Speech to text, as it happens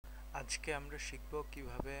আজকে আমরা শিখব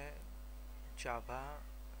কিভাবে জাভা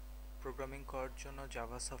প্রোগ্রামিং করার জন্য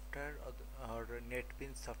জাভা সফটওয়্যার আর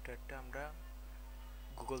নেটবিনস সফটওয়্যারটা আমরা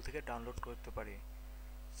গুগল থেকে ডাউনলোড করতে পারি।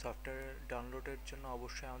 সফটওয়্যার ডাউনলোডের জন্য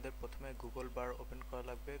অবশ্যই আমাদের প্রথমে গুগল বার ওপেন করা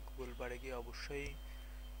লাগবে। গুগল বারে গিয়ে অবশ্যই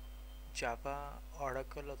জাভা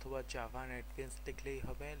অরাকল অথবা জাভা নেটবিনস লিখলেই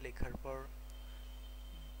হবে। লেখার পর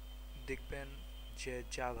দেখবেন যে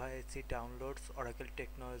Java AC downloads oracle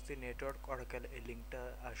technology network oracle এই লিঙ্কটা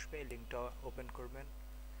আসবে। এই লিঙ্কটা ওপেন করবেন।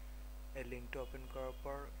 এই লিঙ্কটা ওপেন করার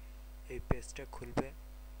পর এই পেজটা খুলবে।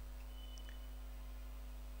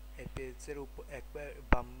 এই পেজের উপর একবার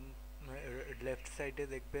বাম লেফট সাইডে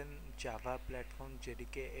দেখবেন জাভা প্ল্যাটফর্ম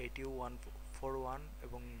জেডিকে 8141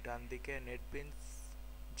 এবং ডান দিকে নেটবিনস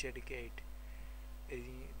জেডিকে 8। এই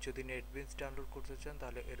যদি নেটবিনস ডাউনলোড করতে চান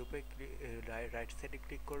তাহলে এর উপরে রাইট সাইডে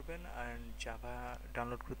ক্লিক করবেন, আর জাভা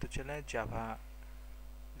ডাউনলোড করতে চাইলে জাভা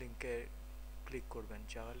লিঙ্কে ক্লিক করবেন।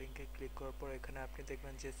 জাভা লিঙ্কে ক্লিক করার পর এখানে আপনি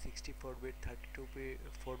দেখবেন যে 64 বিট 32 বিট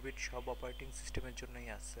 4 বিট সব অপারেটিং সিস্টেমের জন্যই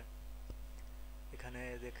আছে। এখানে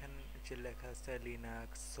দেখেন যে লেখা আছে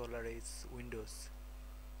Linux, Solaris, Windows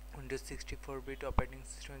 64 bit operating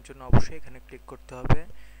সিস্টেমের জন্য অবশ্যই এখানে ক্লিক করতে হবে।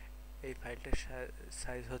 এই ফাইলটার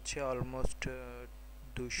সাইজ হচ্ছে অলমোস্ট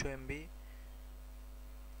 200 MB।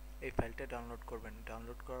 এই ফাইলটা ডাউনলোড করবেন।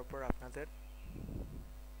 ডাউনলোড করার পর আপনাদের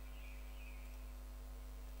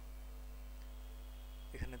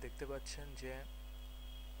এখানে দেখতে পাচ্ছেন যে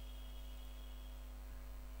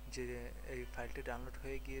এই ফাইলটি ডাউনলোড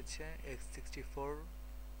হয়ে গিয়েছে।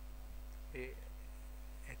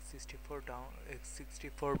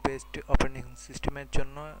 x64 বেসড অপারেটিং সিস্টেমের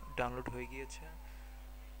জন্য ডাউনলোড হয়ে গিয়েছে।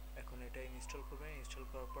 এখন এটা ইনস্টল করবেন। ইনস্টল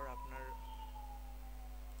করার পর আপনার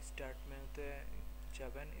স্টার্ট মেনুতে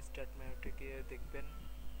যাবেন। স্টার্ট মেনুতে গিয়ে দেখবেন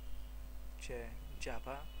যে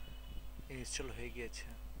জাভা ইনস্টল হয়ে গিয়েছে।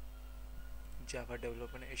 জাভা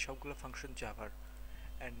ডেভেলপমেন্ট এই সবগুলো ফাংশন জাভার।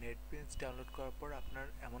 আর নেটবিনস ডাউনলোড করার পর আপনার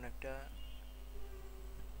এমন একটা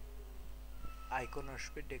আইকন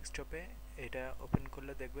আসবে ডেস্কটপে। এটা ওপেন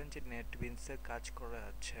করলে দেখবেন যে নেটবিনসের কাজ করা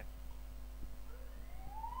যাচ্ছে।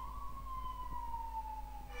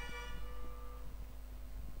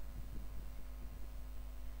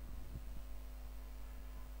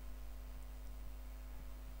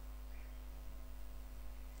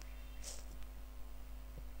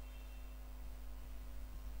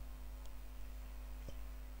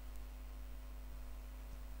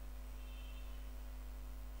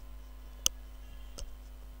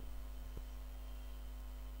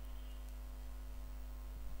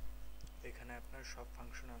 এখানে আপনার সব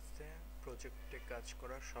ফাংশন আছে, প্রজেক্টে কাজ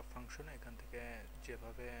করার সব ফাংশন। এখান থেকে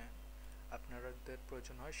যেভাবে আপনাদের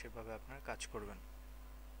প্রয়োজন হয় সেভাবে আপনারা কাজ করবেন।